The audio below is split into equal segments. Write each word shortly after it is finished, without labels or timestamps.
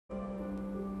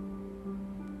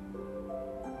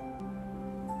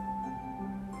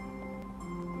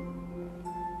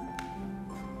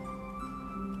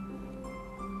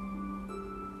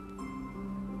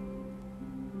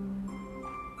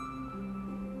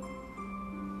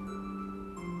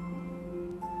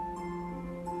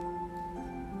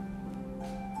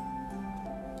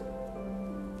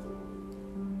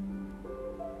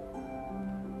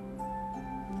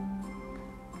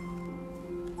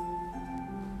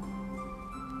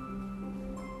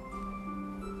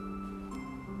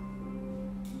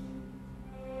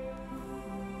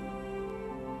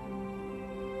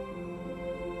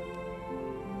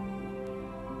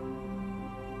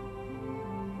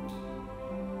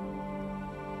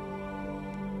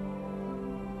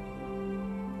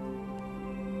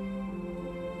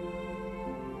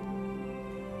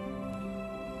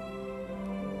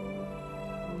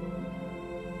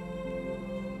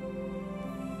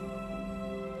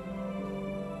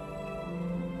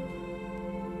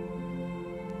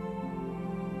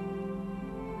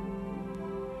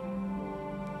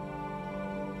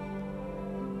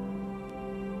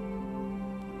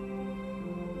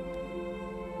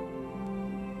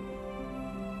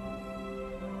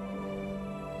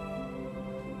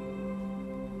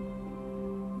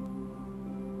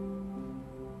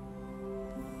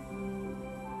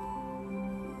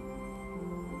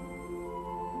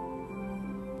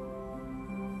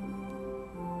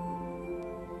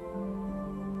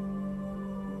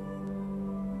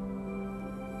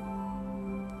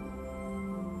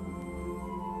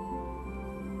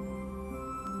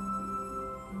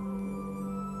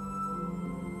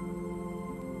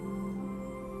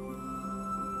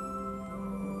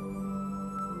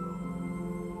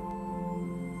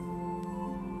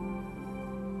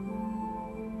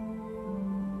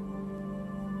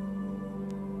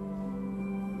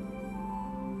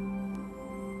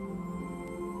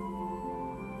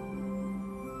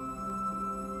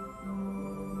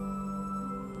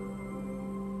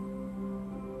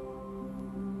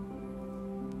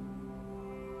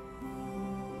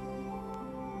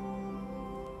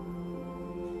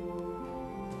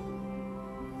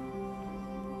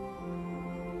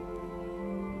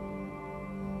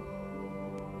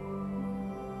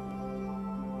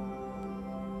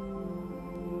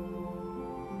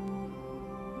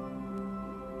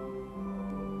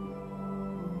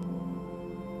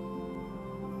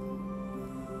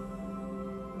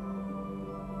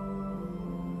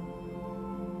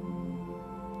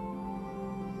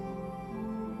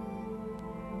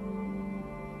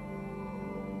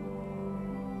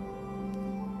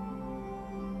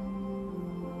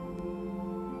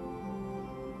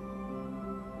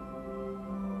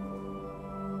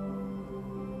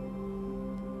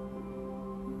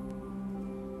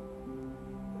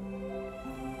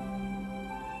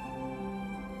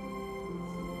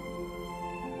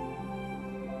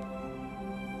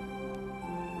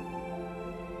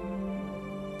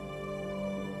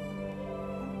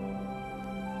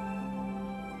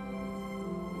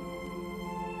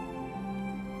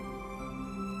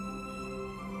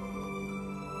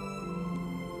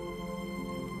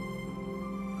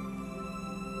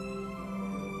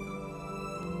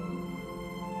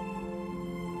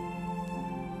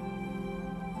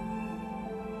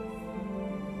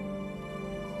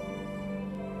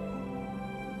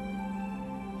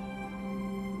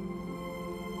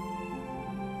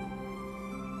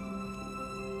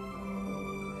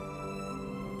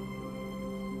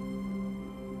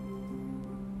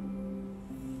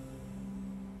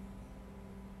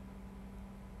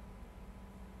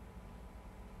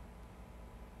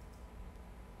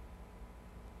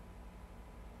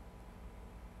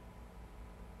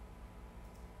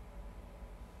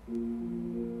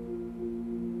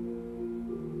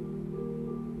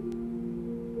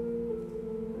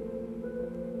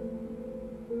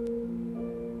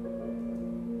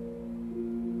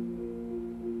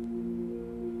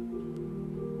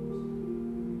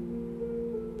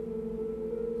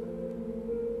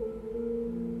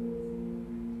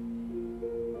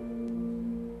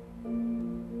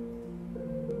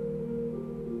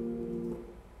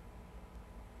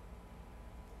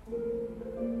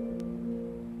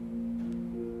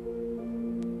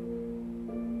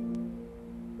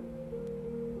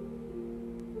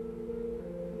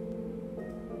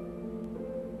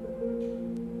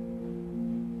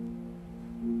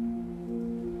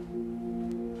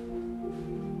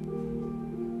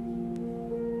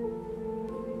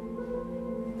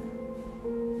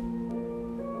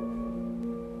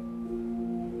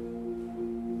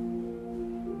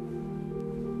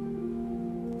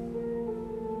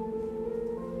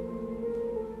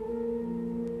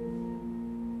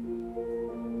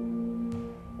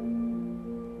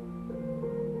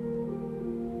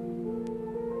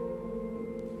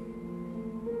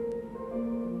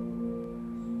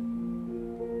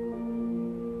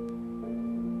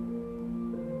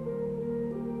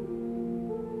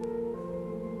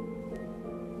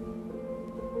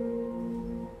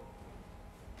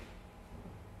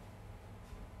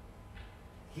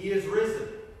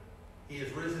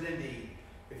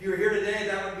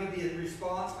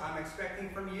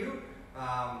expecting from you.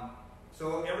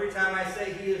 So every time I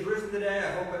say He is risen today,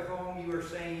 I hope at home you are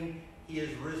saying He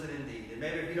is risen indeed. And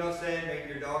maybe if you don't say it, maybe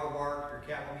your dog will bark,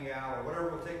 your cat will meow, or whatever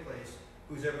will take place,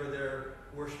 who's ever there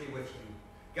worshiping with you.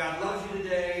 God loves you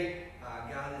today.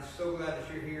 God is so glad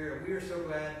that you're here, and we are so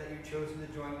glad that you've chosen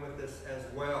to join with us as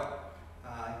well.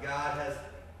 God has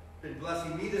been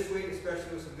blessing me this week,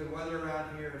 especially with some good weather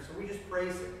around here, and so we just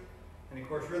praise Him. And of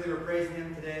course, really we're praising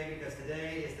Him today because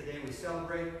today is the day we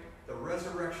celebrate the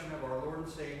resurrection of our Lord and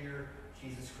Savior,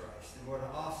 Jesus Christ. And what an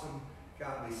awesome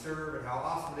God we serve, and how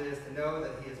awesome it is to know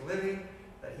that He is living,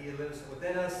 that He lives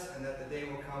within us, and that the day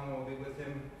will come when we'll be with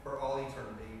Him for all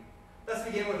eternity. Let's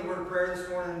begin with a word of prayer this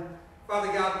morning.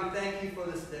 Father God, we thank you for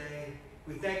this day.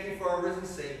 We thank you for our risen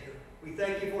Savior. We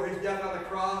thank you for His death on the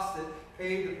cross that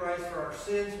paid the price for our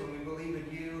sins when we believe in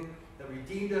you, that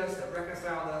redeemed us, that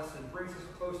reconciled us, and brings us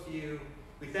close to you.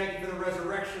 We thank you for the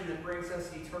resurrection that brings us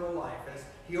eternal life as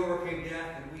He overcame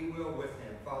death, and we will with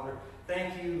Him. Father,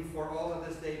 thank you for all that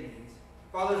this day means.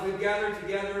 Father, as we've gathered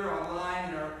together online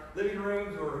in our living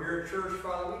rooms or here at church,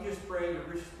 Father, we just pray your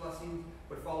richest blessings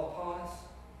would fall upon us.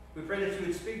 We pray that you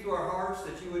would speak to our hearts,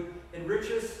 that you would enrich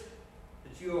us,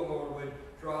 that you, O Lord, would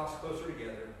draw us closer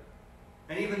together.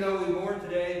 And even though we mourn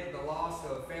today the loss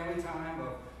of family time,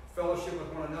 of fellowship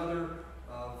with one another,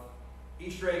 of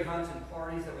Easter egg hunts and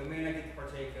parties that we may not get to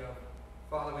partake of,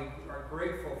 Father, we are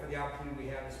grateful for the opportunity we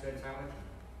have to spend time with you.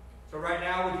 So right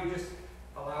now, would you just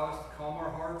allow us to calm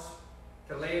our hearts,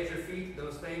 to lay at your feet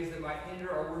those things that might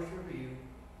hinder our worship of you?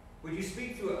 Would you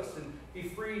speak to us and be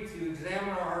free to examine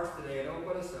our hearts today and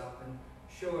open us up and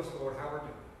show us, Lord, how we're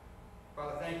doing?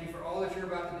 Father, thank you for all that you're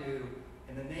about to do.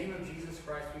 In the name of Jesus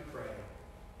Christ we pray.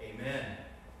 Amen.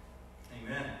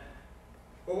 Amen.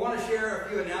 Well, I want to share a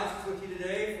few announcements with you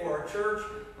today for our church,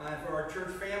 for our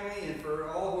church family, and for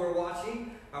all who are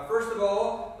watching. First of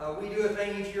all, we do a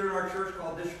thing each year in our church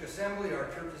called District Assembly. Our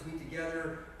churches meet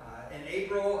together in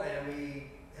April, and we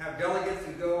have delegates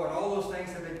who go, and all those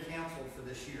things have been canceled for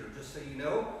this year, just so you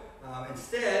know.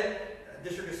 Instead,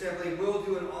 District Assembly will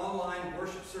do an online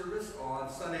worship service on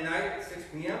Sunday night at 6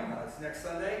 p.m. It's next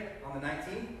Sunday on the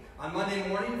 19th. On Monday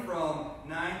morning from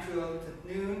 9 to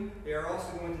noon, they are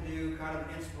also going to do kind of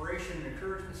an inspiration and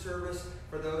encouragement service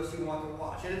for those who want to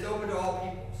watch. And it's open to all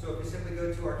people. So if you simply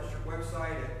go to our district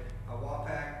website at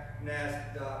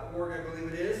wapacnas.org, I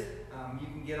believe it is, you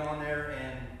can get on there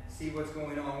and see what's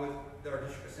going on with our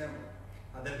district assembly.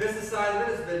 The business side of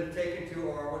it has been taken to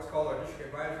what's called our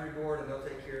district advisory board, and they'll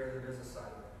take care of the business side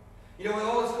of it. You know, with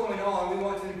all this going on, we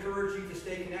want to encourage you to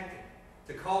stay connected,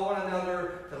 to call one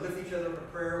another, to lift each other up in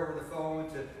prayer over the phone,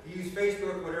 to use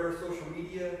Facebook, whatever social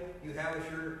media you have at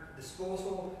your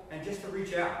disposal, and just to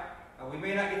reach out. We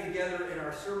may not get together in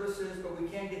our services, but we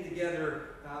can get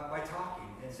together by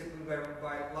talking and simply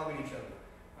by loving each other.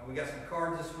 We got some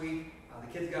cards this week.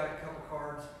 The kids got a couple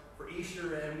cards for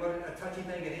Easter, and what a touching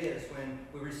thing it is when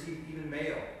we receive even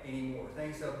mail anymore.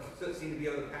 Things that seem to be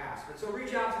of the past. But so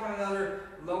reach out to one another,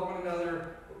 love one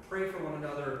another, pray for one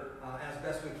another as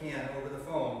best we can over the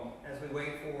phone as we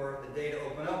wait for the day to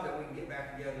open up that we can get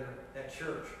back together at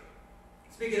church.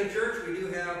 Speaking of church, we do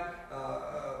have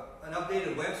an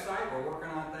updated website. We're working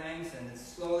on things, and it's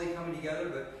slowly coming together,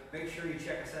 but make sure you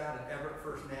check us out at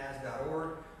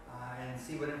everettfirstnaz.org and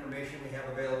see what information we have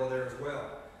available there as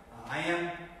well. I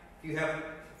am, if you haven't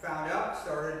found out,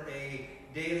 started a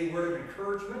daily word of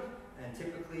encouragement, and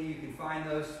typically you can find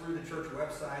those through the church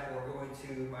website or going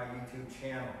to my YouTube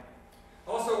channel.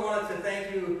 Also wanted to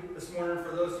thank you this morning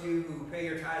for those of you who pay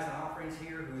your tithes and offerings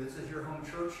here, who this is your home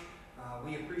church.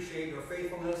 We appreciate your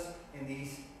faithfulness in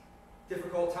these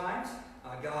difficult times.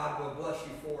 God will bless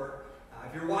you for it.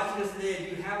 If you're watching this today and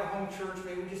you have a home church,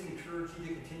 maybe we just encourage you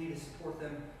to continue to support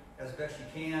them as best you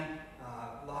can.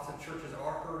 Lots of churches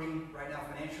are hurting right now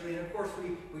financially, and of course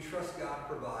we trust God to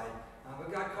provide.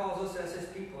 But God calls us as His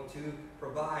people to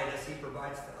provide as He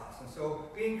provides to us. And so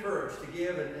be encouraged to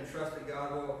give and trust that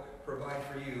God will provide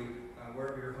for you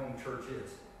wherever your home church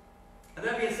is. And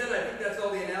that being said, I think that's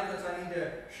all the announcements I need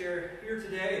to share here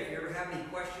today. If you ever have any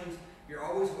questions, you're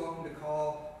always welcome to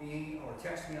call me or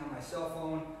text me on my cell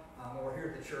phone or here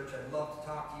at the church. I'd love to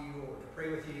talk to you or to pray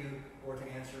with you or to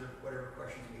answer whatever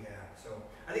questions we have. So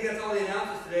I think that's all the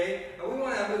announcements today. We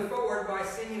want to move forward by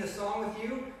singing a song with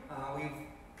you. We've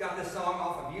got this song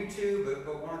off of YouTube,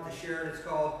 but wanted to share it. It's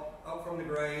called Up From the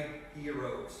Grave, He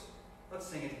Arose. Let's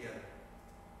sing it together.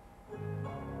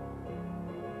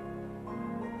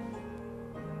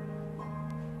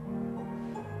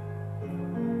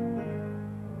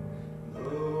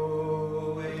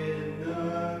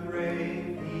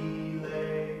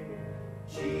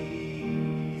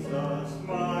 Jesus,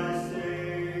 my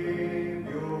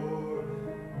Savior,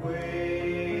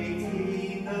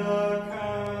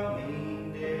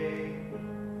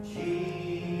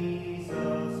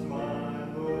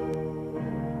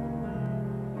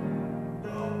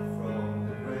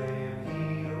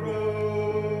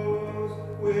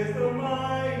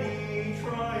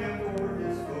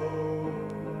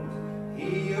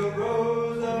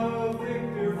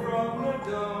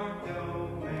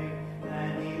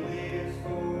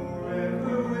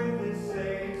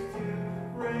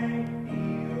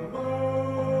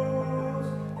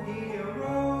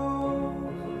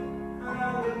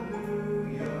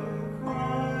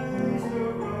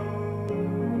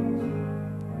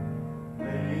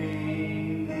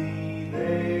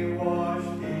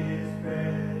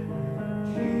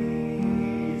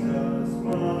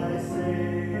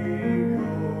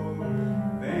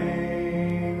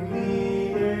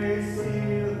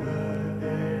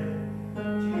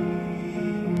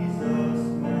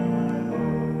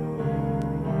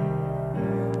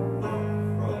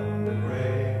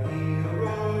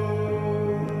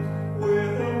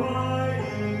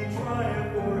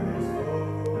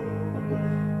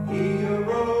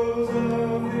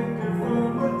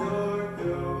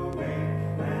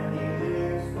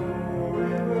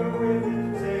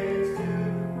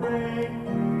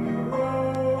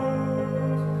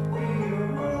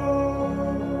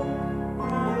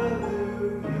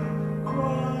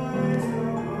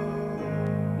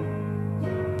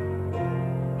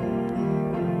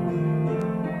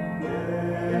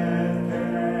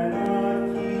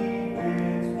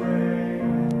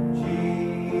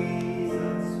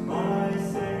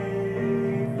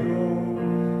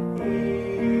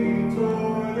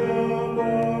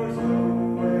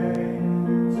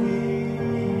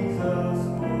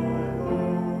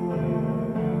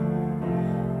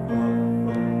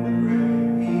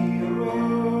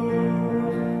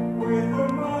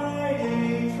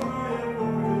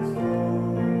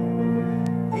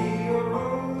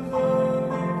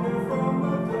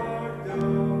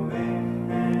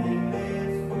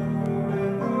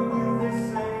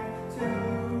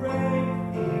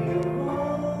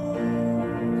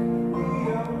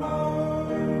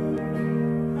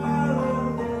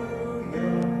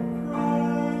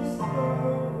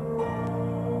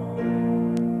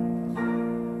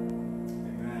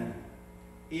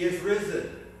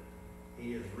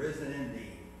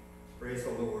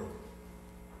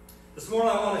 This morning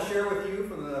I want to share with you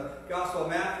from the Gospel of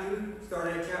Matthew,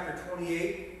 starting at chapter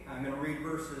 28. I'm going to read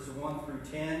verses 1 through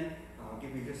 10. I'll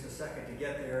give you just a second to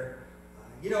get there.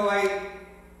 I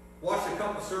watched a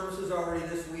couple services already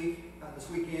this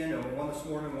weekend, one this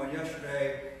morning, one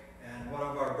yesterday, and one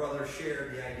of our brothers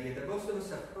shared the idea that most of us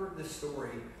have heard this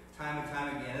story time and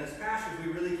time again. And as pastors,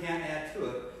 we really can't add to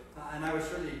it, and I would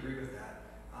certainly agree with that.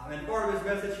 And part of his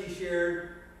message he shared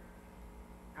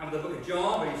out of the book of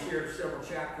John, but he shared several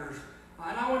chapters.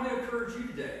 And I want to encourage you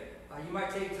today. You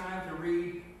might take time to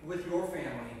read with your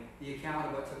family the account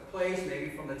of what took place, maybe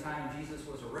from the time Jesus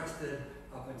was arrested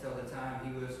up until the time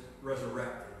he was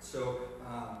resurrected. So,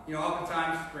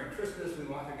 oftentimes during Christmas, we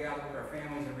want to gather with our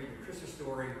families and read the Christmas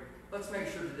story. Let's make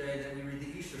sure today that we read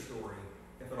the Easter story,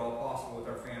 if at all possible, with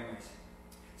our families.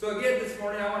 So again, this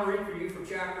morning, I want to read for you from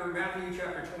Matthew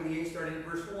chapter 28, starting at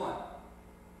verse 1.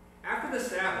 After the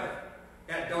Sabbath,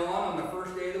 at dawn on the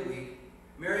first day of the week,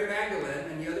 Mary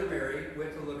Magdalene and the other Mary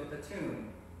went to look at the tomb.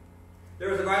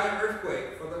 There was a violent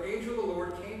earthquake, for the angel of the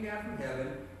Lord came down from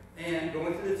heaven and,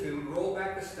 going to the tomb, rolled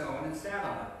back the stone and sat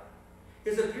on it.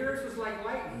 His appearance was like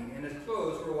lightning, and his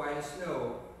clothes were white as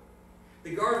snow.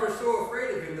 The guards were so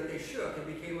afraid of him that they shook and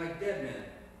became like dead men.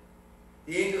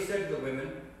 The angel said to the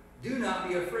women, "Do not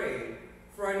be afraid,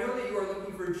 for I know that you are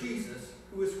looking for Jesus,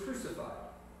 who was crucified.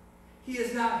 He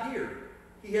is not here.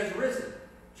 He has risen,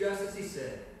 just as he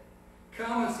said.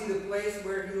 Come and see the place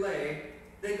where he lay,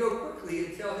 then go quickly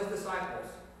and tell his disciples,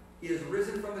 he is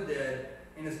risen from the dead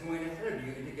and is going ahead of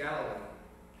you into Galilee.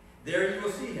 There you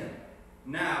will see him.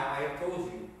 Now I have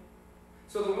told you."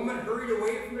 So the woman hurried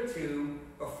away from the tomb,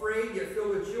 afraid yet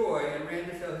filled with joy, and ran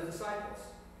to tell his disciples.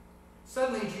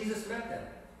 Suddenly Jesus met them.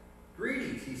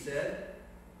 "Greetings," he said.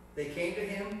 They came to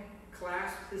him,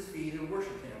 clasped his feet, and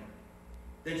worshipped him.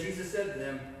 Then Jesus said to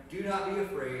them, "Do not be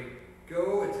afraid.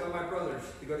 Go and tell my brothers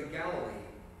to go to Galilee,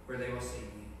 where they will see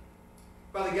me."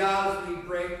 Father God, as we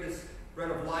break this bread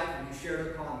of life and you shared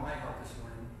it upon my heart this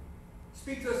morning,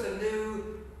 speak to us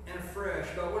anew and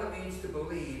afresh about what it means to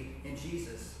believe in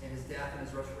Jesus and his death and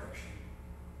his resurrection.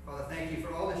 Father, thank you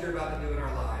for all that you're about to do in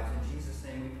our lives. In Jesus'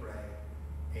 name we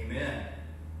pray. Amen.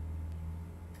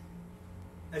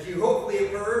 As you hopefully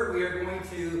have heard, we are going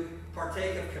to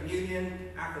partake of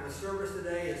communion after the service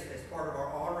today as part of our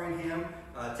honoring him.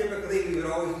 Typically, we would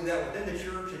always do that within the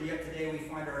church, and yet today we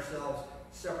find ourselves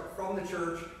separate from the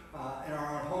church in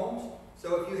our own homes.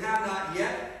 So if you have not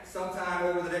yet, sometime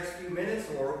over the next few minutes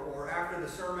or after the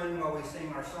sermon while we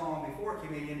sing our song before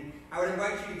communion, I would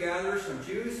invite you to gather some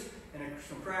juice and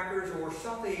some crackers or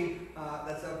something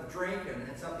that's of a drink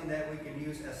and something that we can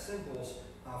use as symbols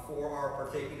for our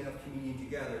partaking of communion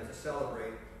together to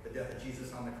celebrate the death of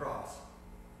Jesus on the cross.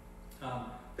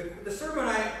 The sermon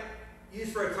I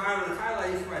used for the title I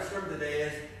used for my sermon today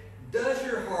is, "Does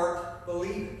Your Heart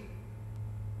Believe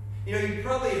It?" You've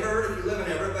probably heard if you live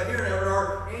in Everett, but here in Everett,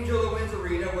 our Angel of the Winds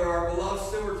Arena, where our beloved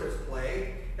Silvertips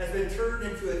play, has been turned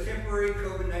into a temporary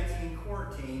COVID-19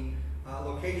 quarantine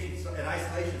location and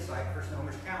isolation site for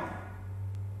Snohomish County.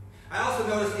 I also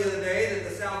noticed the other day that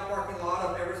the south parking lot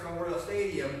of Everett's Memorial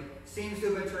Stadium seems to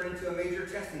have been turned into a major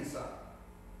testing site.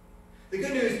 The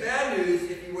good news, bad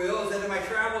news, if you will, is that in my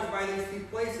travels by these two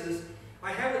places,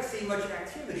 I haven't seen much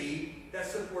activity that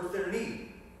supports their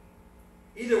need.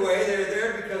 Either way, they're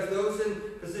there because those in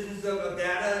positions of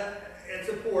data and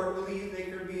support believe they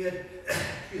could be that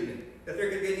there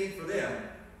could be a need for them,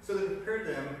 so they prepare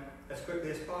them as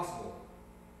quickly as possible.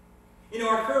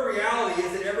 Our current reality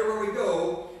is that everywhere we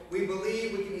go, we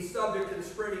believe we can be subject to the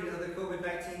spreading of the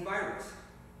COVID-19 virus.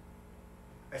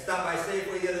 I stopped by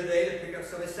Safeway the other day to pick up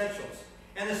some essentials,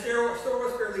 and the store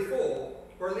was fairly full,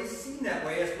 or at least seemed that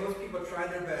way as most people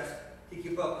tried their best to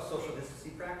keep up with social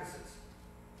distancing practices.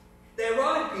 The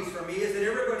ironic piece for me is that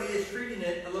everybody is treating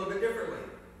it a little bit differently.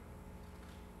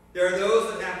 There are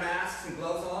those that have masks and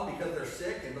gloves on because they're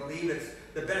sick and believe it's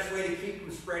the best way to keep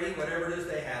from spreading whatever it is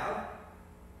they have.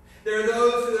 There are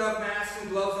those who have masks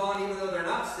and gloves on even though they're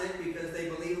not sick because they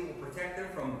believe it will protect them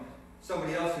from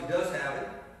somebody else who does have it.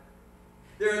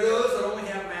 There are those that only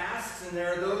have masks, and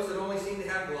there are those that only seem to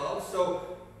have gloves,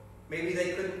 so maybe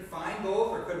they couldn't find both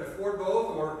or couldn't afford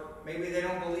both, or maybe they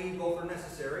don't believe both are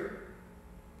necessary.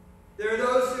 There are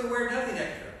those who wear nothing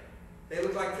extra. They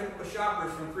look like typical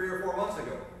shoppers from 3 or 4 months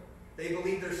ago. They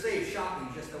believe they're safe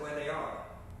shopping just the way they are.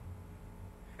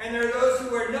 And there are those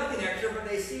who wear nothing extra, but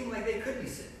they seem like they could be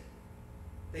sick.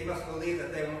 They must believe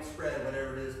that they won't spread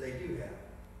whatever it is they do have.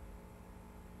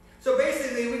 So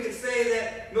basically, we could say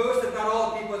that most, if not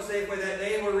all, the people at Safeway that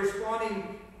day were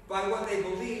responding by what they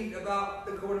believed about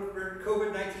the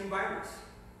COVID-19 virus.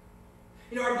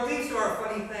 Our beliefs are a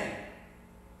funny thing.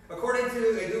 According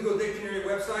to a Google Dictionary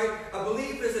website, website, a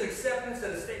belief is an acceptance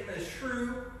that a statement is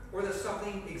true or that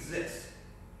something exists.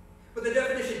 But the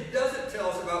definition doesn't tell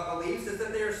us about beliefs is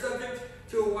that they are subject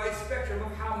to a wide spectrum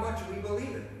of how much we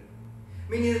believe it.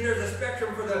 Meaning that there's a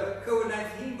spectrum for the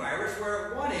COVID-19 virus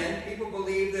where at one end people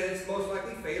believe that it's most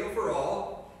likely fatal for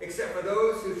all, except for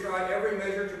those who try every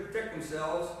measure to protect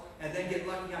themselves and then get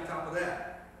lucky on top of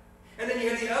that. And then you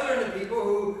have the other end of people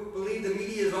who believe the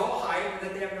media is all hype and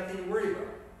that they have nothing to worry about.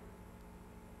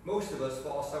 Most of us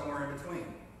fall somewhere in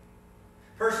between.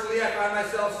 Personally, I find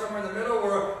myself somewhere in the middle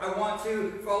where I want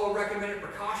to follow recommended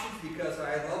precautions because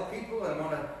I love people and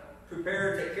want to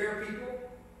prepare and take care of people.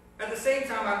 At the same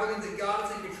time, I believe that God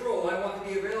is in control and I want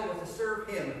to be available to serve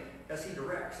Him as He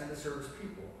directs and to serve His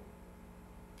people.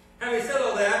 Having said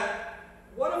all that,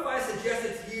 what if I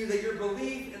suggested to you that your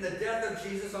belief in the death of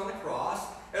Jesus on the cross,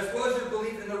 as well as your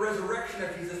belief in the resurrection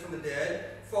of Jesus from the dead,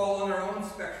 fall on their own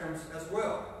spectrums as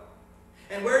well?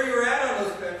 And where you're at on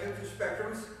those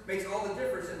spectrums makes all the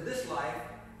difference in this life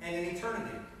and in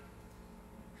eternity.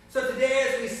 So today,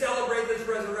 as we celebrate this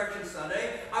Resurrection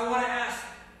Sunday, I want to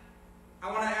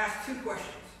ask two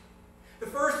questions. The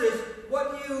first is,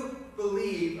 what do you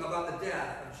believe about the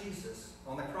death of Jesus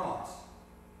on the cross?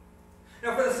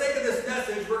 Now, for the sake of this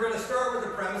message, we're going to start with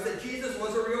the premise that Jesus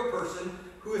was a real person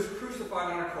who was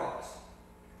crucified on a cross.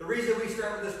 The reason we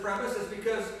start with this premise is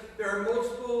because there are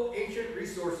multiple ancient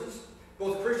resources,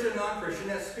 both Christian and non-Christian,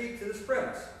 that speak to this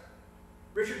premise.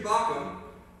 Richard Bauckham,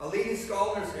 a leading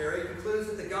scholar in this area, concludes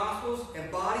that the Gospels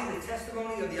embody the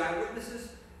testimony of the eyewitnesses,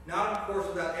 not of course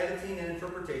without editing and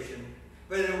interpretation,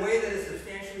 but in a way that is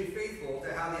substantially faithful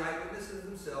to how the eyewitnesses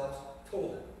themselves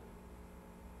told it.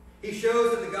 He shows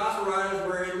that the Gospel writers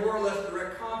were in more or less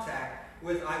direct contact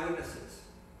with eyewitnesses.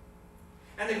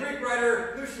 And the Greek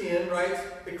writer Lucian writes,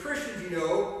 the Christians, you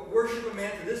know, worship a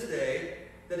man to this day,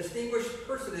 the distinguished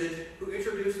personage who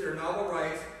introduced their novel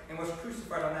rites and was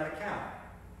crucified on that account.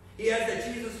 He adds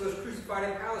that Jesus was crucified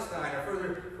in Palestine, a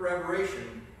further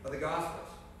corroboration of the Gospels.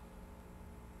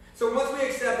 So once we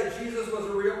accept that Jesus was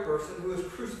a real person who was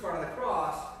crucified on the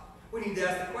cross, we need to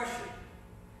ask the question,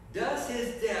 does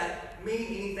his death mean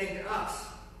anything to us?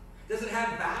 Does it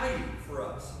have value for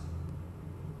us?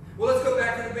 Well, let's go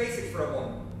back to the basics for a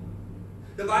moment.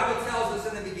 The Bible tells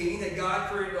us in the beginning that God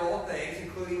created all things,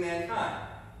 including mankind.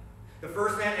 The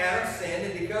first man, Adam,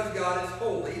 sinned, and because God is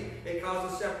holy, it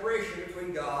caused a separation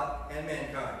between God and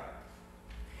mankind.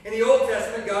 In the Old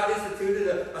Testament, God instituted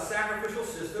a sacrificial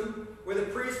system where the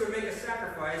priest would make a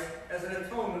sacrifice as an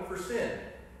atonement for sin.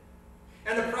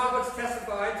 And the prophets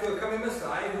testified to a coming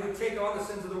Messiah who would take on the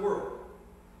sins of the world.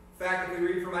 In fact, if we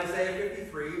read from Isaiah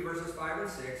 53, verses 5 and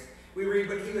 6, we read,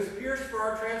 but he was pierced for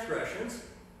our transgressions,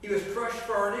 he was crushed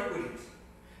for our iniquities.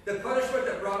 The punishment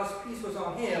that brought us peace was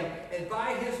on him, and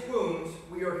by his wounds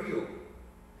we are healed.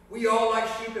 We all like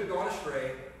sheep have gone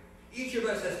astray. Each of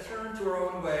us has turned to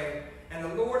our own way, and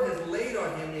the Lord has laid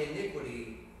on him the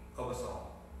iniquity of us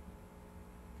all.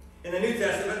 In the New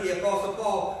Testament, the Apostle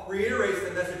Paul reiterates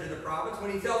the message of the prophets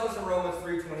when he tells us in Romans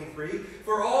 3:23,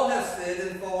 for all have sinned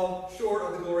and fallen short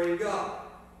of the glory of God.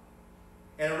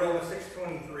 And in Romans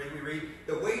 6:23, we read,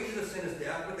 the wages of sin is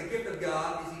death, but the gift of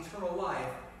God is eternal life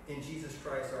in Jesus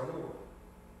Christ our Lord.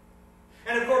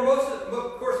 And of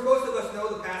course, most of us know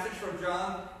the passage from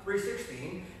John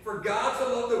 3:16, for God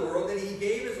so loved the world that he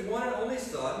gave his one and only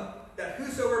Son, that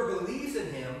whosoever believes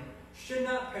in him should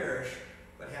not perish,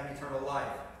 but have eternal life.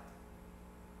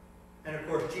 And of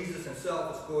course, Jesus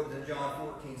himself is quoted in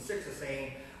John 14:6 as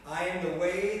saying, I am the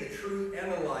way, the truth,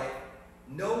 and the life.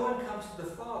 No one comes to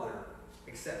the Father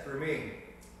except through me.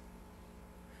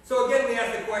 So again, we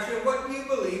ask the question, what do you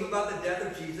believe about the death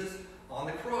of Jesus on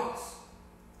the cross?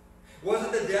 Was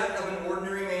it the death of an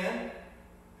ordinary man?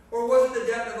 Or was it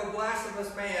the death of a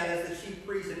blasphemous man, as the chief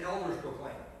priests and elders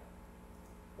proclaim?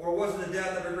 Or was it the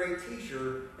death of a great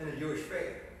teacher in the Jewish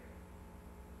faith?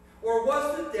 Or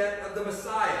was it the death of the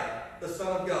Messiah, the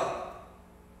Son of God?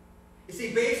 You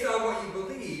see, based on what you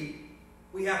believe,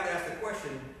 we have to ask the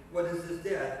question, what does this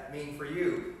death mean for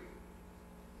you?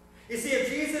 You see, if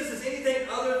Jesus is anything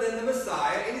other than the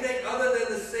Messiah, anything other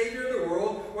than the Savior of the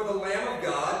world or the Lamb of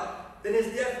God, then his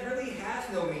death really has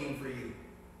no meaning for you.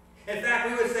 In fact,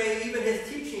 we would say even his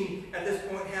teaching at this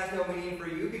point has no meaning for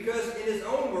you because in his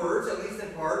own words, at least in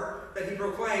part, that he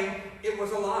proclaimed, it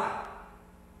was a lie.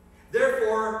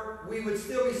 Therefore, we would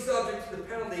still be subject to the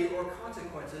penalty or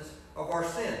consequences of our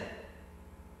sin.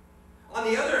 On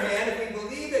the other hand, if we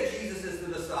believe that Jesus is the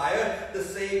Messiah, the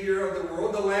Savior of the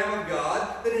world, the Lamb of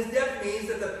God, then his death means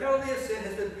that the penalty of sin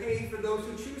has been paid for those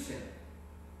who choose him.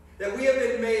 That we have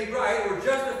been made right or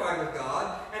justified with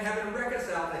God and have been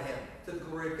reconciled to him, to the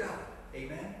glory of God.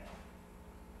 Amen?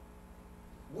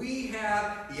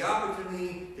 have the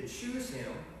opportunity to choose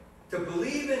him, to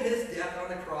believe in his death on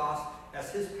the cross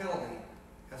as his penalty,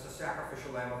 as the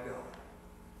sacrificial Lamb of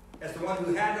God, as the one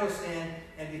who had no sin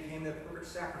and became the perfect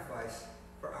sacrifice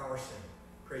for our sin.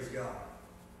 Praise God.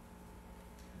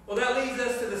 Well, that leads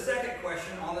us to the second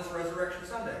question on this Resurrection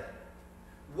Sunday.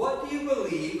 What do you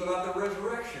believe about the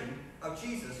resurrection of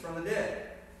Jesus from the dead?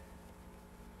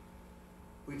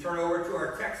 We turn over to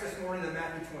our text this morning in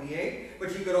Matthew 28,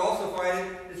 but you could also find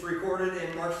it, it's recorded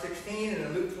in Mark 16 and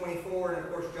in Luke 24 and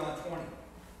of course John 20.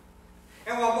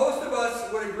 And while most of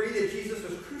us would agree that Jesus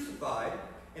was crucified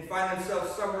and find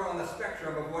themselves somewhere on the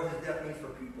spectrum of what his death means for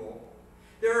people,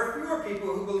 there are fewer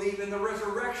people who believe in the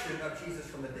resurrection of Jesus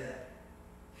from the dead.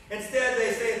 Instead,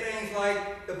 they say things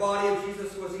like the body of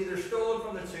Jesus was either stolen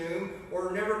from the tomb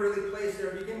or never really placed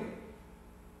there to begin with.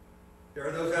 There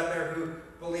are those out there who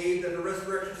believe that the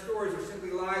resurrection stories are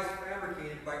simply lies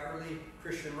fabricated by early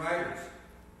Christian writers.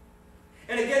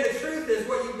 And again, the truth is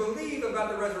what you believe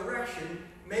about the resurrection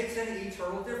makes an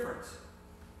eternal difference.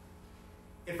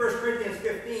 In 1 Corinthians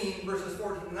 15, verses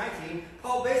 14 to 19,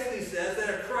 Paul basically says that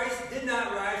if Christ did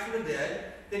not rise from the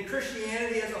dead, then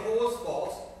Christianity as a whole is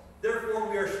false. Therefore,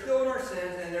 we are still in our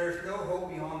sins, and there is no hope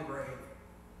beyond the grave.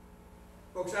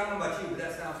 Folks, I don't know about you, but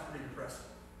that sounds pretty depressing.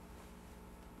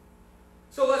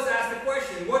 So let's ask the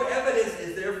question, what evidence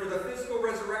is there for the physical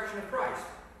resurrection of Christ?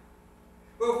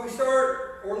 Well, if we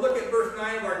start or look at verse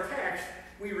 9 of our text,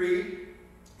 we read,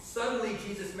 "Suddenly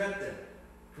Jesus met them.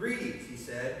 'Greetings,' he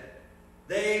said.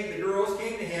 They, the girls,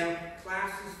 came to him,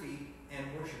 clasped his feet, and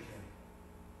worshipped him."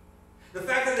 The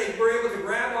fact that they were able to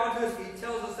grab onto his feet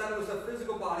tells us that it was a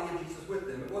physical body of Jesus with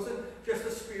them. It wasn't just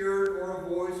a spirit or a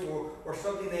voice or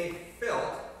something they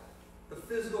felt. The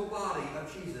physical body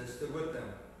of Jesus stood with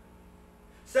them.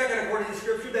 Second, according to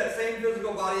Scripture, that same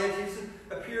physical body of Jesus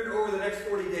appeared over the next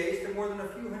 40 days to more than a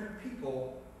few hundred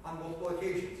people on multiple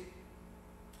occasions.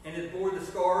 And it bore the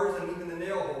scars and even the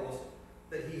nail holes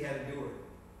that he had endured.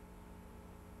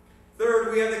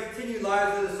 Third, we have the continued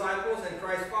lives of the disciples and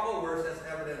Christ's followers as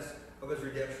evidence of his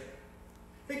redemption.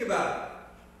 Think about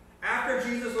it. After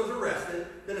Jesus was arrested,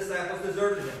 the disciples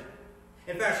deserted him.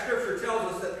 In fact, Scripture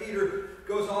tells us that Peter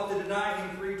goes on to deny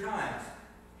him 3 times.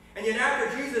 And yet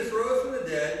after Jesus rose from the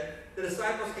dead, the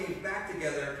disciples came back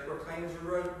together to proclaim his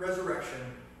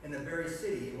resurrection in the very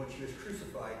city in which he was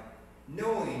crucified,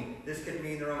 knowing this could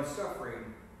mean their own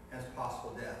suffering as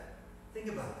possible death. Think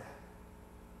about that.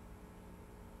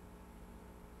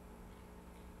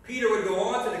 Peter would go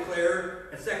on to declare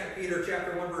in 2 Peter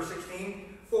chapter 1, verse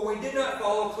 16, "For we did not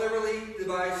follow cleverly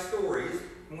devised stories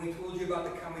when we told you about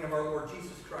the coming of our Lord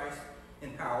Jesus Christ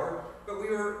in power, but we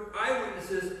were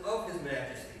eyewitnesses of his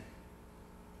majesty."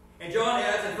 And John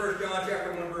adds in 1 John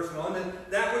chapter 1, verse 1,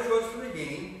 that which was from the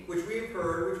beginning, which we have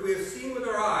heard, which we have seen with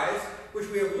our eyes, which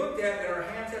we have looked at and our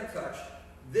hands have touched,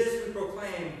 this we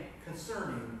proclaim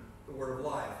concerning the word of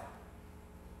life.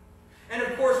 And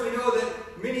of course, we know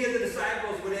that many of the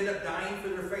disciples would end up dying for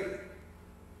their faith.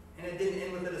 And it didn't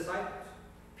end with the disciples.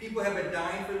 People have been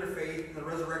dying for their faith in the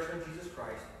resurrection of Jesus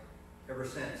Christ ever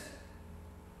since.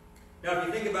 Now, if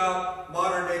you think about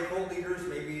modern-day cult leaders,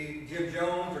 maybe Jim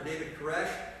Jones or David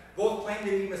Koresh, both claim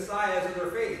to be messiahs of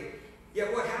their faith.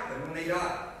 Yet what happened when they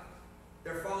died?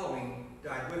 Their following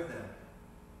died with them.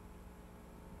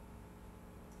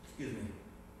 Excuse me.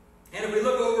 And if we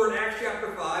look over in Acts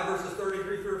chapter 5, verses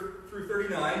 33 through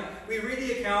 39, we read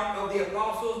the account of the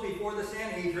apostles before the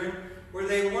Sanhedrin, where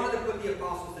they wanted to put the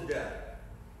apostles to death.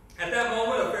 At that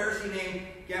moment, a Pharisee named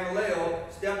Gamaliel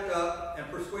stepped up and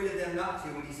persuaded them not to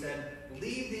when he said,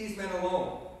 "Leave these men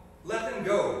alone. Let them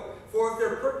go. For if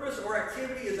their purpose or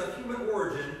activity is of human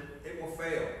origin, it will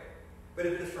fail. But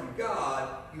if it is from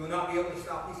God, you will not be able to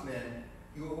stop these men.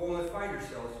 You will only find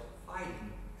yourselves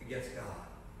fighting against God."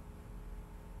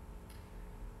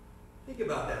 Think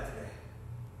about that today.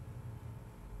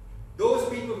 Those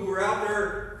people who are out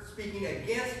there speaking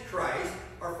against Christ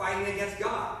are fighting against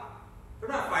God. They're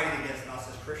not fighting against us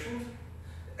as Christians.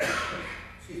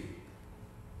 Excuse me.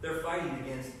 They're fighting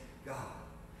against God.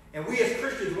 And we as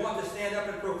Christians want to stand up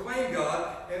and proclaim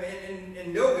God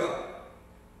and know God.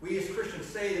 We as Christians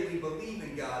say that we believe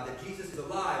in God, that Jesus is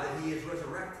alive, that he is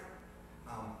resurrected.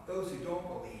 Those who don't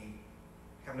believe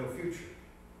have no future.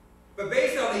 But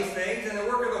based on these things and the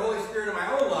work of the Holy Spirit in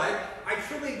my own life, I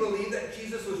truly believe that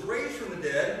Jesus was raised from the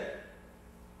dead.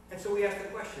 And so we ask the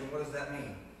question, what does that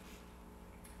mean?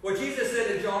 Well, Jesus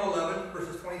said in John 11,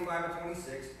 verses 25 and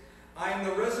 26, "I am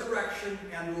the resurrection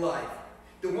and the life.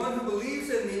 The one who believes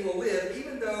in me will live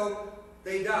even though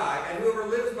they die, and whoever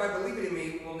lives by believing in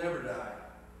me will never die."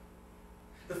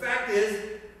 The fact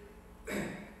is,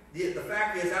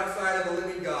 outside of the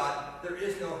living God, there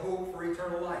is no hope hope for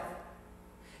eternal life.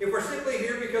 If we're simply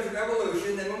here because of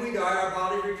evolution, then when we die, our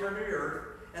bodies return to the earth,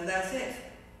 and that's it.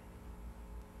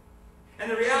 And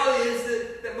the reality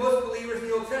is that most believers in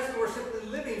the Old Testament were simply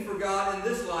living for God in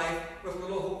this life with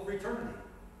little hope for eternity.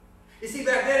 You see,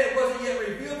 back then it wasn't yet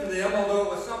revealed to them, although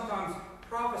it was sometimes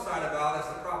prophesied about as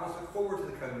the prophets looked forward to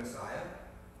the coming Messiah.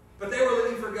 But they were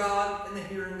living for God in the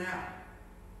here and now.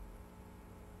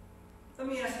 Let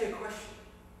me ask you a question.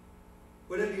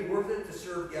 Would it be worth it to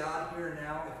serve God here and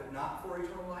now if it not for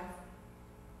eternal life?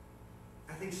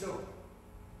 I think so.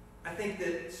 I think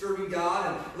that serving God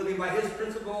and living by His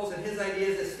principles and His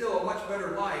ideas is still a much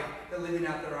better life than living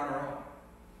out there on our own.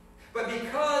 But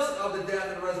because of the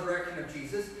death and resurrection of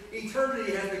Jesus,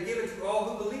 eternity has been given to all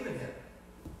who believe in Him.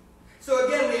 So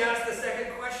again, we ask the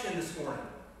second question this morning.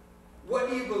 What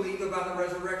do you believe about the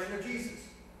resurrection of Jesus?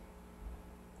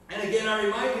 And again, I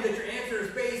remind you that your answer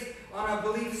is based on a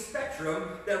belief spectrum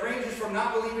that ranges from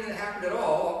not believing it happened at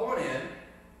all at one end,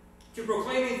 to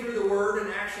proclaiming through the word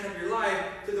and action of your life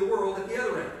to the world at the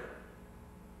other end.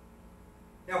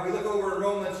 Now, if we look over in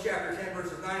Romans chapter 10,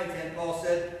 verses 9 and 10, Paul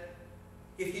said,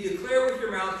 if you declare with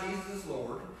your mouth Jesus is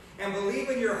Lord, and believe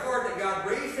in your heart that God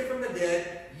raised Him from the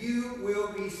dead, you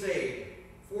will be saved.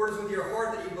 For it is with your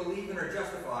heart that you believe and are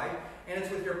justified, and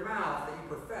it's with your mouth that you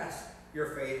profess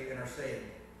your faith and are saved.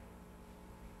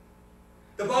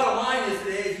 The bottom line is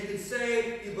today is you can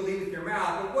say you believe with your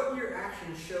mouth, but what do your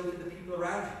actions show to the people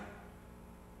around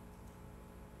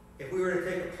you? If we were to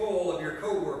take a poll of your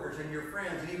co-workers and your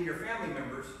friends and even your family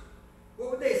members,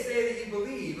 what would they say that you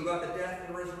believe about the death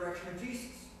and resurrection of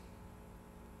Jesus?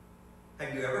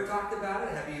 Have you ever talked about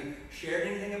it? Have you shared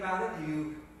anything about it? Do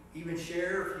you even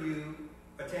share if you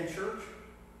attend church?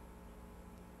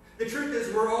 The truth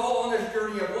is we're all on this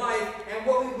journey of life, and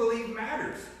what we believe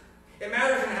matters. It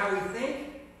matters in how we think.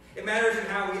 It matters in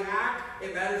how we act.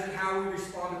 It matters in how we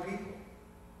respond to people.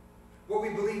 What we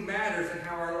believe matters in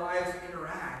how our lives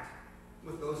interact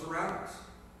with those around us.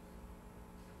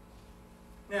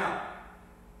 Now,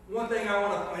 one thing I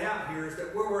want to point out here is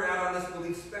that where we're at on this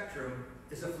belief spectrum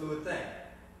is a fluid thing.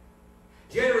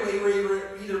 Generally,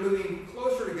 we're either moving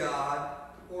closer to God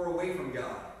or away from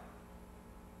God.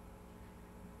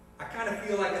 I kind of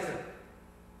feel like it's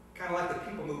kind of like the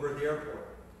people mover at the airport.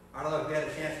 I don't know if you had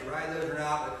a chance to ride those or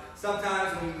not, but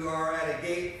sometimes when you are at a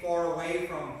gate far away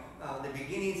from the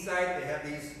beginning site, they have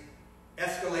these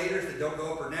escalators that don't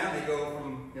go up or down. They go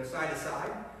from side to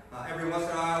side. Every once in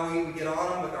a while we get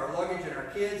on them with our luggage and our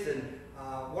kids, and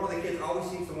one of the kids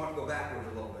always seems to want to go backwards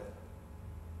a little bit.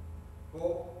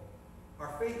 Well,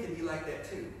 our faith can be like that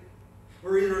too.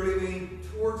 We're either moving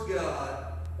towards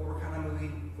God or we're kind of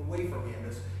moving away from Him.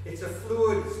 It's a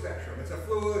fluid spectrum. It's a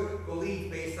fluid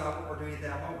belief based on what we're doing at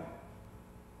that moment.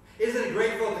 Isn't it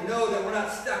grateful to know that we're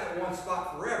not stuck at one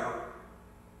spot forever?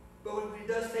 But it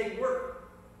does take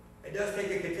work. It does take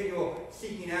a continual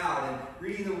seeking out and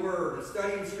reading the Word and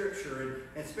studying Scripture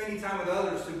and spending time with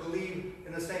others who believe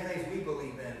in the same things we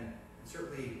believe in, and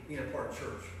certainly being a part of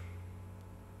church.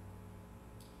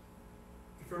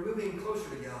 If you're moving closer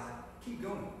to God, keep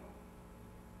going.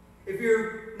 If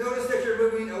you notice that you're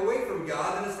moving away from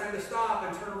God, then it's time to stop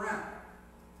and turn around.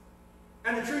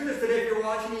 And the truth is today, if you're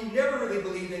watching and you never really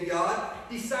believed in God,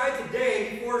 decide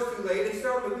today, before it's too late, and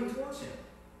start moving towards Him.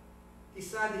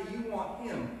 Decide that you want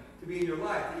Him to be in your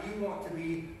life, that you want to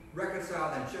be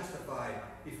reconciled and justified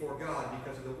before God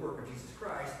because of the work of Jesus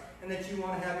Christ, and that you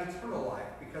want to have eternal life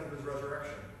because of His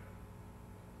resurrection.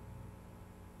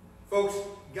 Folks,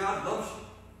 God loves you.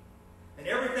 And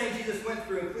everything Jesus went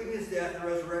through, including His death and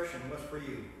resurrection, was for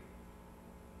you.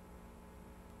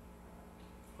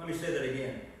 Let me say that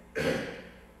again.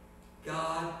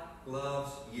 God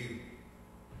loves you.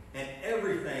 And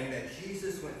everything that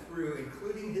Jesus went through,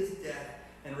 including His death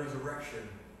and resurrection,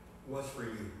 was for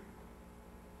you.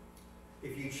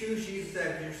 If you choose Jesus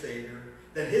as your Savior,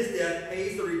 then His death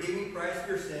pays the redeeming price of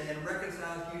your sin and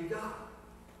reconciles you to God.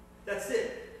 That's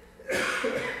it.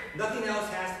 Nothing else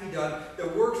has to be done. The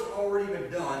work's already been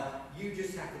done. You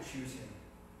just have to choose Him.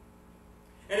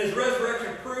 And His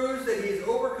resurrection proves that He has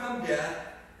overcome death,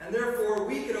 and therefore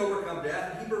we can overcome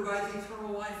death, and He provides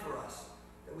eternal life for us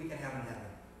that we can have in heaven.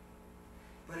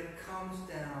 But it comes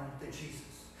down to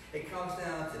Jesus. It comes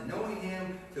down to knowing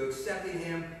Him, to accepting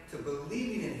Him, to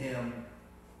believing in Him,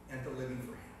 and to living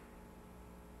for Him.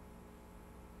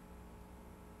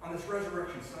 On this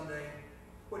Resurrection Sunday,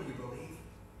 what do you believe?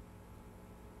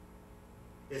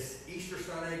 Is Easter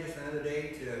Sunday just another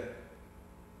day to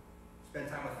spend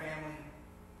time with family?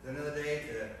 Is another day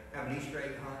to have an Easter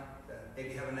egg hunt, to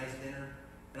maybe have a nice dinner?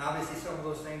 And obviously some of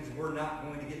those things we're not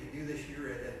going to get to do this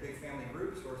year at big family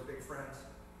groups or as big friends.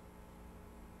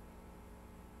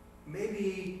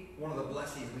 maybe one of the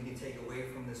blessings we can take away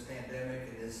from this pandemic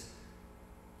and this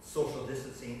social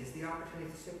distancing is the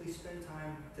opportunity to simply spend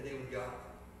time today with God,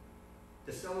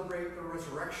 to celebrate the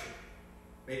resurrection,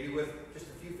 maybe with just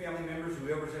a few family members,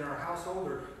 whoever's in our household,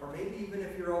 or maybe even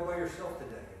if you're all by yourself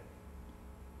today.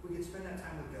 We can spend that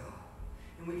time with God,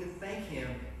 and we can thank Him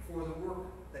for the work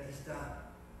that He's done.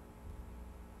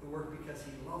 The work because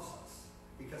He loves us,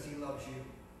 because He loves you.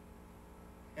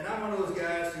 And I'm one of those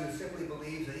guys who simply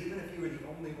believes that even if you were the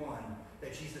only one,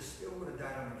 that Jesus still would have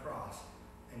died on the cross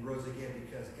and rose again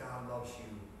because God loves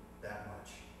you that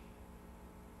much.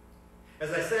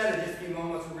 As I said, in just a few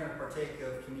moments, we're going to partake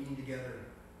of communion together.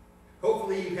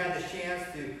 Hopefully you've had this chance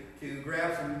to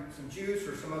grab some juice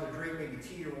or some other drink, maybe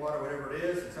tea or water, whatever it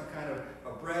is, and some kind of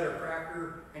a bread or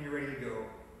cracker, and you're ready to go.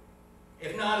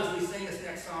 If not, as we sing this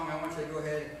next song, I want you to go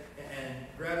ahead and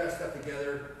grab that stuff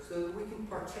together so that we can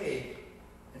partake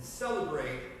and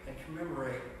celebrate and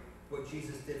commemorate what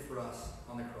Jesus did for us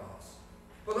on the cross.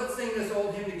 But let's sing this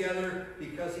old hymn together,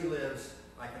 Because He Lives,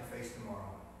 I Can Face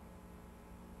Tomorrow.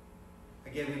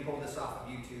 Again, we pulled this off of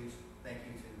YouTube. Thank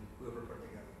you to whoever put it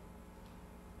together.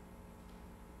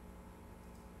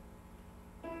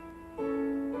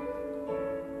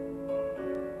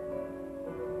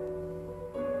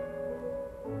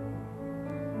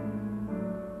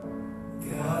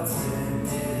 God sent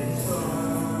His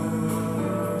Son,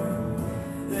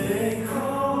 they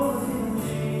called Him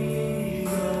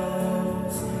Jesus.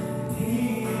 He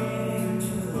came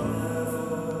to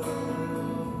love,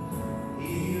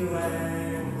 heal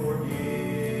and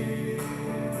forgive.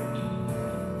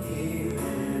 He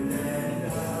lived and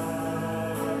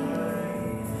died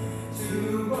to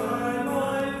buy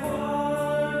my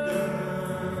pardon,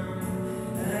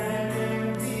 and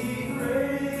empty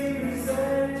grave is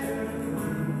entered.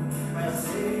 My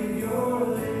Savior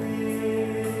lives,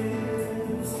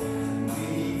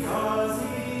 because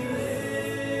He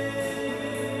lives,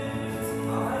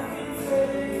 I can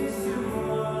face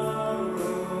tomorrow,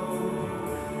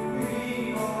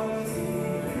 because He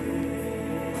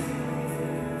lives,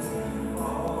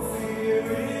 all fear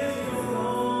is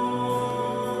gone,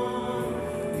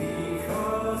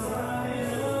 because I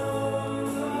know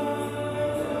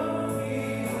He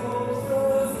holds the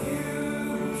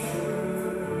future.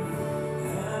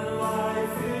 And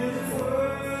life is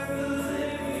worth the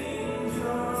living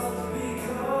just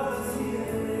because He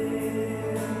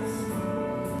lives.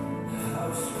 How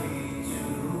sweet to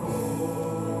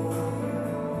hold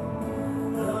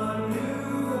a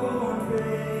newborn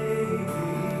baby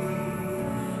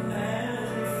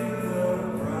and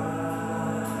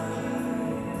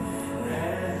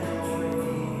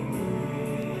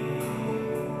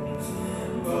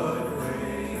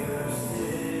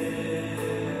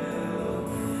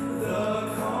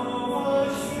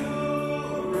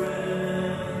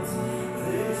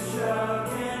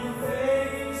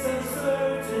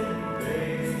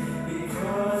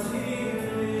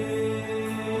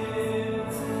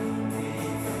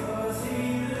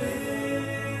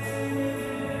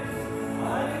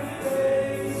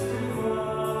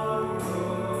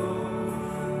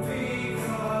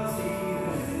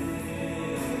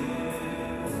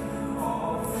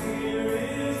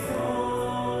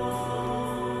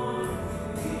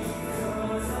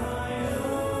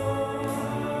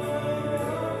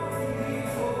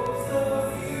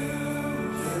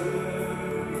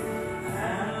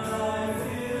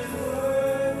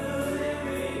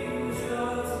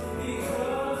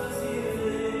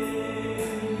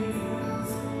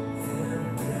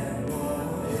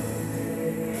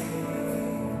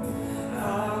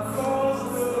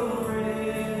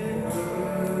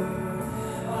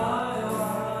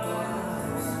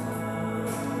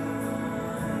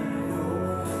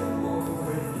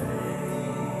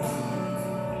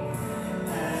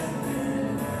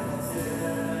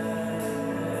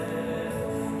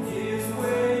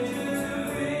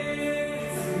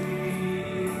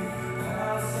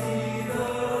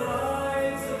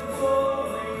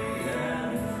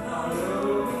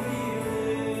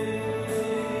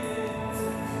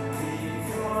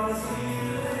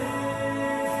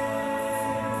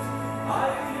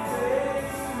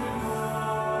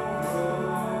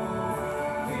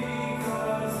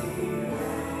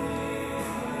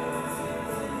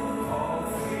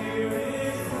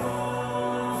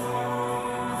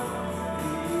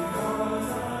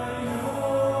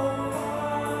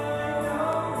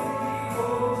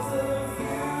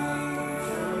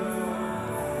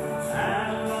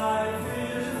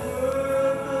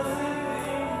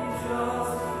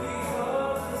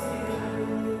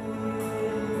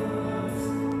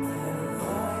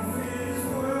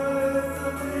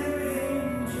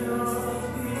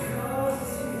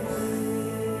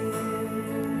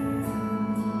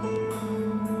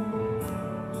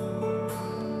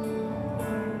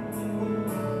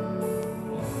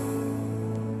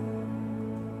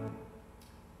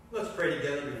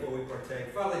we'll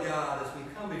partake. Father God, as we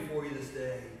come before you this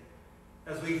day,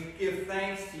 as we give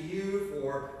thanks to you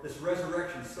for this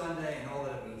Resurrection Sunday and all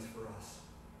that it means for us,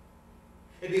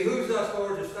 it behooves us,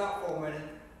 Lord, to stop for a minute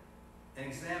and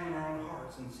examine our own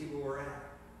hearts and see where we're at.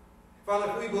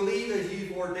 Father, if we believe as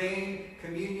you've ordained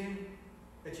communion,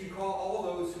 that you call all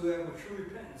those who have with true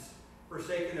repentance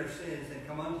forsaken their sins and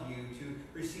come unto you to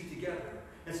receive together.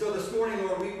 And so this morning,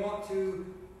 Lord, we want to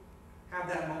have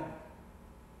that moment.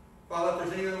 Father, if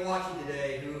there's anyone watching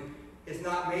today who has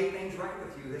not made things right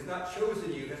with you, has not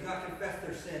chosen you, has not confessed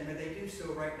their sin, may they do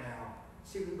so right now,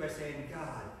 simply by saying,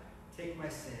 God, take my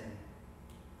sin,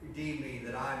 redeem me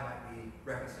that I might be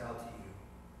reconciled to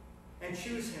you. And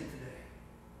choose him today.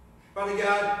 Father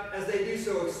God, as they do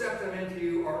so, accept them into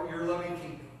your loving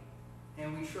kingdom.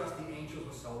 And we trust the angels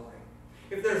will celebrate.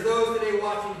 If there's those today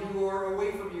watching who are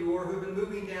away from you or who've been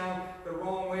moving down the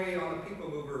wrong way on the people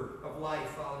mover of life,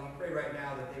 Father, we pray right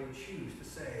now that they would choose to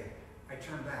say, I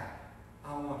turn back.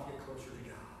 I want to get closer to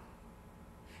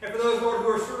God. And for those, Lord, who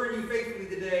are serving you faithfully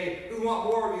today, who want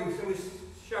more of you,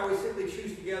 shall we simply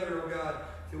choose together, oh God,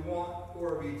 to want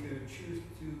more of you, to choose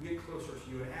to get closer to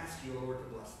you and ask you, Lord, to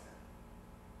bless them.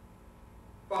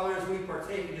 Father, as we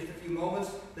partake in just a few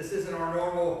moments, this isn't our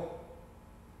normal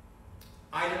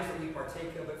items that we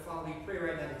partake of, but Father, we pray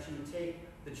right now that you would take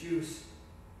the juice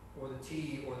or the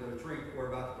tea or the drink that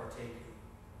we're about to partake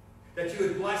in. That you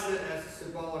would bless it as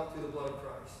symbolic to the blood of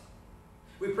Christ.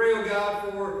 We pray, oh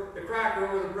God, for the cracker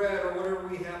or the bread or whatever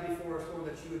we have before us, Lord,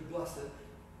 that you would bless it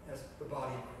as the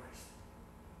body of Christ.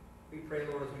 We pray,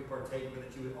 Lord, as we partake of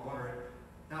it, that you would honor it,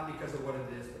 not because of what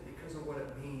it is, but because of what it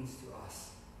means to us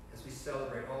as we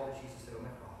celebrate all that Jesus did on the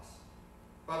cross.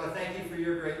 Father, thank you for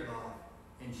your great love.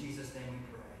 In Jesus' name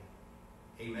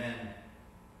we pray. Amen.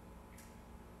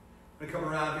 I'm going to come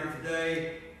around here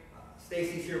today.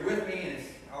 Stacy's here with me, and it's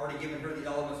already given her the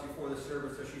elements before the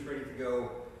service, so she's ready to go.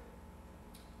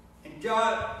 And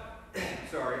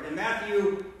in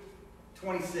Matthew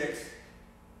 26,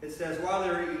 it says, while they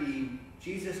were eating,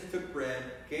 Jesus took bread,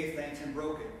 gave thanks, and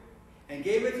broke it, and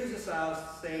gave it to his disciples,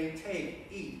 saying, take,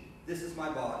 eat, this is my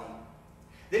body.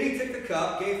 Then he took the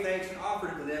cup, gave thanks, and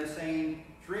offered it to them, saying,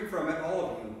 drink from it,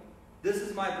 all of you. This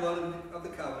is my blood of the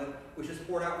covenant, which is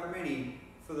poured out for many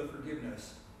for the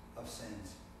forgiveness of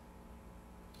sins.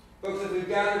 Folks, as we've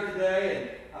gathered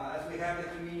today, and as we have the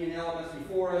communion elements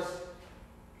before us,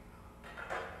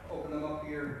 open them up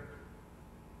here.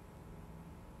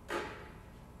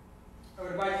 I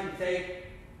would invite you to take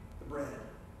the bread,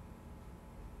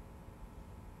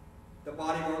 the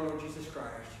body of our Lord Jesus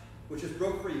Christ, which is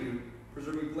broke for you,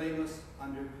 preserving blameless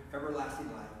under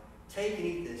everlasting life. Take and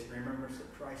eat this in remembrance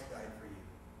that Christ died for you.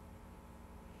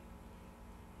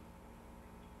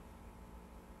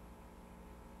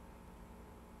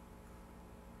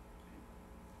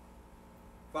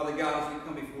 Father God, as we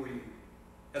come before you,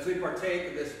 as we partake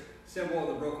of this symbol of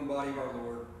the broken body of our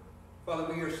Lord,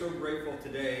 Father, we are so grateful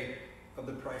today of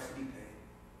the price that he paid.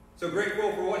 So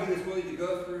grateful for what he was willing to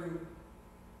go through.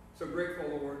 So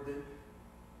grateful, Lord,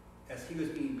 that as he was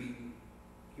being beaten,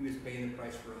 he was paying the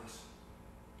price for us.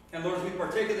 And Lord, as we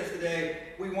partake of this today,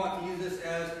 we want to use this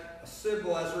as a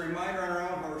symbol, as a reminder in our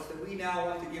own hearts that we now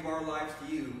want to give our lives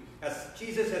to you. As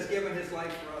Jesus has given his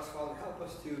life for us, Father, help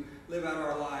us to live out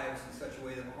our lives in such a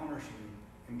way that honors you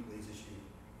and pleases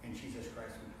you. In Jesus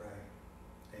Christ we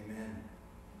pray. Amen.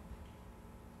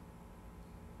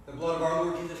 The blood of our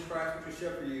Lord Jesus Christ, which was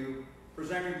shed for you,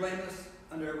 preserving blameless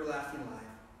under everlasting life.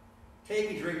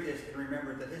 Take and drink this and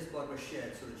remember that his blood was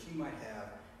shed so that you might have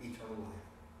eternal life.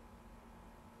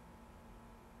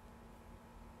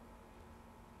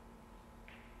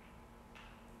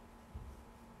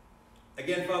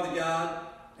 Again, Father God,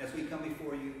 as we come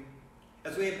before you,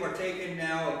 as we have partaken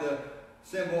now of the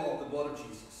symbol of the blood of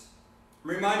Jesus,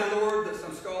 I'm reminded, Lord, that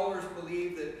some scholars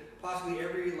believe that possibly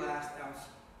every last ounce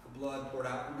of blood poured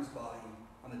out from his body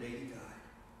on the day he died,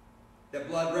 that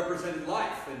blood represented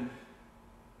life and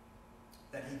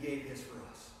that he gave his for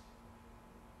us.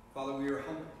 Father, we are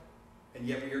humble, and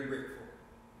yet we are grateful.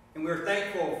 And we are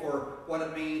thankful for what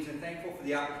it means and thankful for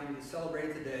the opportunity to celebrate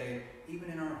it today, even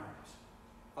in our homes.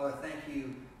 Father, thank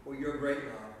you for your great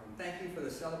love. And thank you for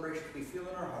the celebrations we feel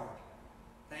in our heart.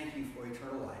 Thank you for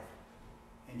eternal life.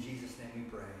 In Jesus' name we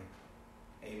pray.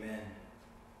 Amen.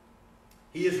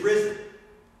 He is risen.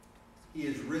 He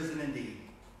is risen indeed.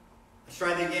 Let's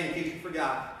try that again in case you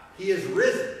forgot. He is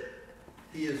risen.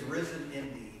 He is risen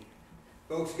indeed.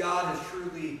 Folks, God has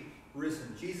truly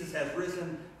risen. Jesus has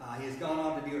risen. He has gone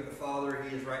on to be with the Father.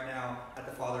 He is right now at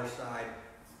the Father's side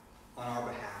on our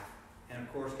behalf. And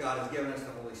of course, God has given us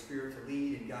the Holy Spirit to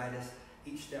lead and guide us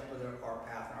each step of our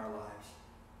path in our lives.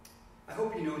 I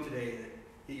hope you know today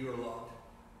that that you are loved.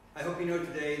 I hope you know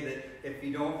today that if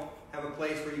you don't have a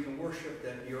place where you can worship,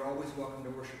 that you're always welcome to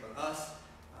worship with us.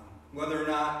 Whether or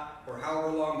not, or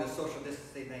however long the social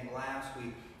distancing thing lasts,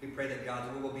 we pray that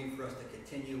God's will be for us to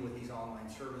continue with these online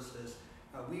services.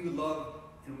 We would love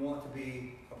and want to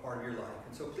be a part of your life.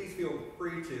 And so please feel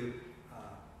free to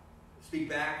speak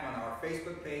back on our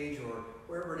Facebook page or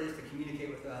wherever it is to communicate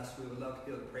with us. We would love to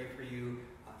be able to pray for you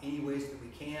any ways that we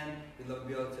can. We'd love to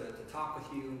be able to talk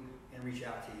with you and reach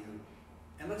out to you.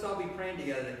 And let's all be praying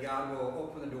together that God will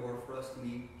open the door for us to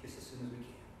meet just as soon as we can.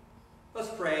 Let's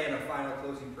pray in a final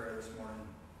closing prayer this morning.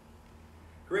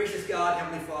 Gracious God,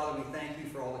 Heavenly Father, we thank you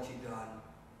for all that you've done.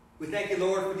 We thank you,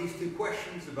 Lord, for these 2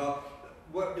 questions about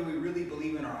what do we really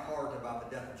believe in our heart about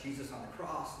the death of Jesus on the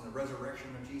cross and the resurrection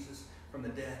of Jesus from the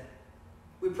dead.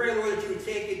 We pray, Lord, that you would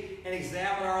take it and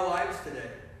examine our lives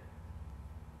today.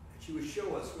 That you would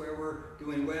show us where we're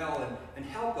doing well and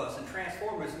help us and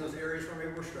transform us in those areas where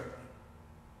maybe we're struggling.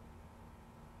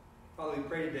 Father, we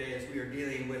pray today as we are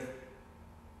dealing with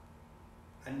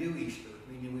a new Easter,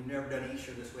 meaning we've never done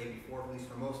Easter this way before, at least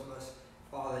for most of us.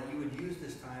 Father, that you would use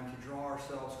this time to draw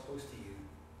ourselves close to you.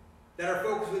 That our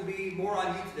focus would be more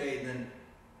on you today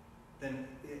than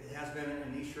it has been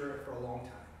in Easter for a long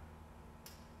time.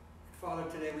 Father,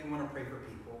 today we want to pray for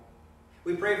people.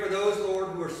 We pray for those, Lord,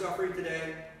 who are suffering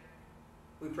today.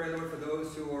 We pray, Lord, for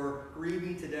those who are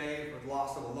grieving today for the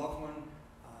loss of a loved one.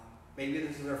 Maybe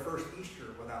this is their first Easter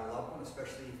without a loved one,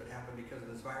 especially if it happened because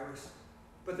of this virus.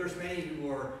 But there's many who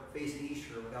are facing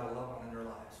Easter without a loved one in their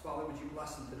lives. Father, would you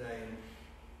bless them today and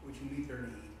would you meet their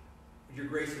need? Would your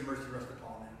grace and mercy rest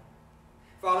upon them?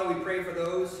 Father, we pray for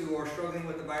those who are struggling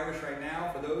with the virus right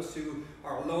now, for those who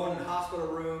are alone in hospital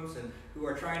rooms and who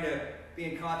are trying to be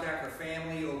in contact with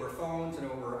family over phones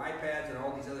and over iPads and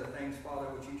all these other things. Father,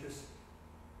 would you just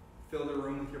fill their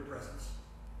room with your presence?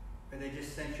 May they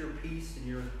just sense your peace and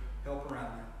your help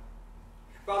around them.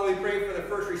 Father, we pray for the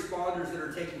first responders that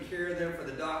are taking care of them, for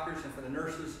the doctors and for the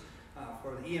nurses,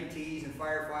 for the EMTs and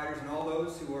firefighters and all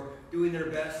those who are doing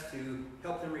their best to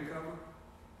help them recover.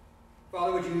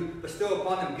 Father, would you bestow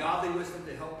upon them godly wisdom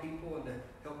to help people and to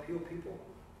help heal people?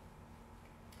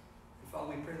 And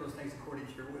Father, we pray those things according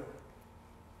to your will.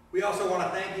 We also want to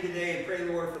thank you today and pray,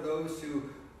 Lord, for those who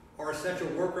are essential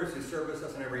workers who service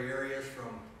us in every area,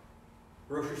 from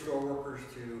grocery store workers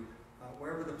to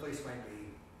wherever the place might be.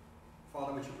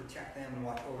 Father, would you protect them and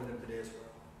watch over them today as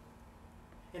well.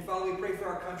 And Father, we pray for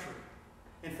our country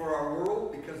and for our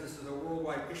world, because this is a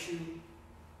worldwide issue.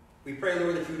 We pray,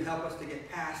 Lord, that you would help us to get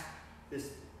past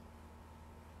this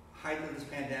height of this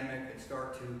pandemic and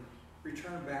start to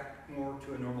return back more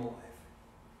to a normal life.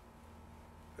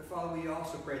 But Father, we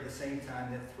also pray at the same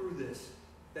time that through this,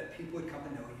 that people would come to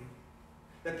know you.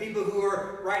 That people who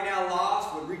are right now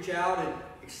lost would reach out and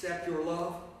accept your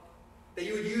love. That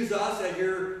you would use us as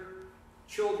your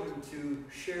children to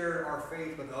share our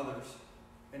faith with others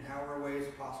in however ways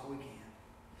possible we can.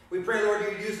 We pray, Lord, you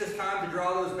would use this time to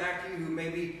draw those back to you who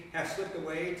maybe have slipped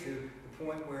away to the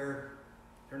point where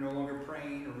they're no longer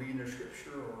praying or reading their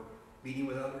scripture or meeting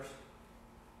with others.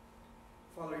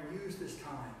 Father, use this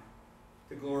time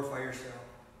to glorify yourself,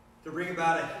 to bring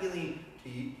about a healing to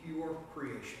your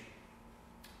creation.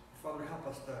 Father, help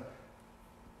us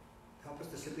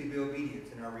to simply be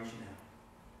obedient in our reaching out.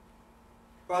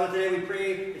 Father, today we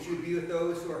pray that you would be with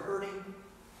those who are hurting,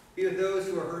 be with those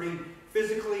who are hurting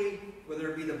physically, whether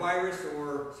it be the virus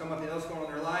or something else going on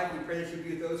in their life. We pray that you would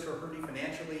be with those who are hurting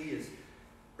financially, as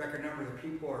record numbers of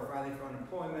people are filing for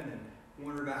unemployment and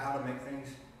wonder about how to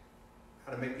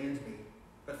make ends meet.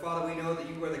 But Father, we know that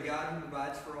you are the God who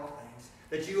provides for all things,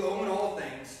 that you own all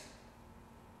things.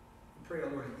 We pray, oh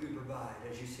Lord, that you would provide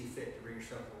as you see fit to bring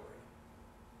yourself glory.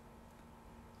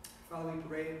 Father, we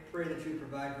pray that you would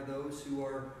provide for those who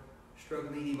are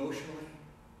struggling emotionally,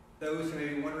 those who may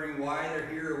be wondering why they're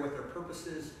here or what their purpose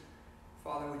is.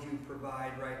 Father, would you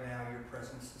provide right now your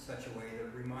presence in such a way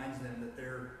that reminds them that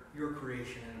they're your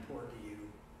creation and important to you.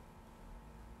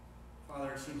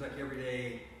 Father, it seems like every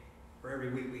day or every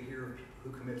week we hear of people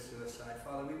who commit suicide.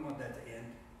 Father, we want that to end.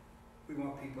 We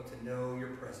want people to know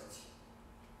your presence.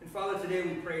 And Father, today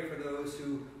we pray for those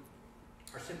who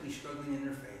are simply struggling in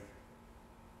their faith.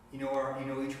 You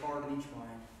know each heart and each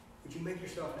mind. Would you make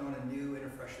yourself known anew and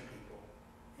afresh to people?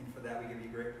 And for that we give you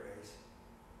great praise.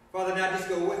 Father, now just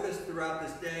go with us throughout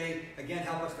this day. Again,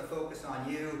 help us to focus on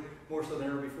you more so than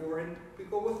ever before. And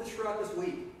go with us throughout this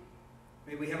week.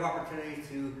 May we have opportunity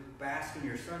to bask in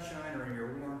your sunshine or in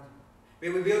your warmth. May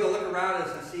we be able to look around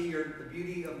us and see the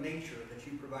beauty of nature that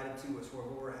you provided to us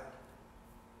wherever we're at.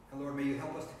 And Lord, may you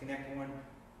help us to connect with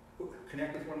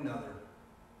one another.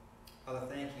 Father,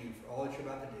 thank you for all that you're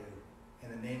about to do. In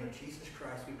the the name of Jesus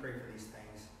Christ, we pray for these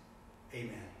things.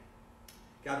 Amen.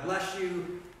 God bless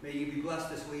you. May you be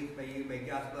blessed this week. May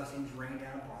God's blessings rain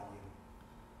down upon you.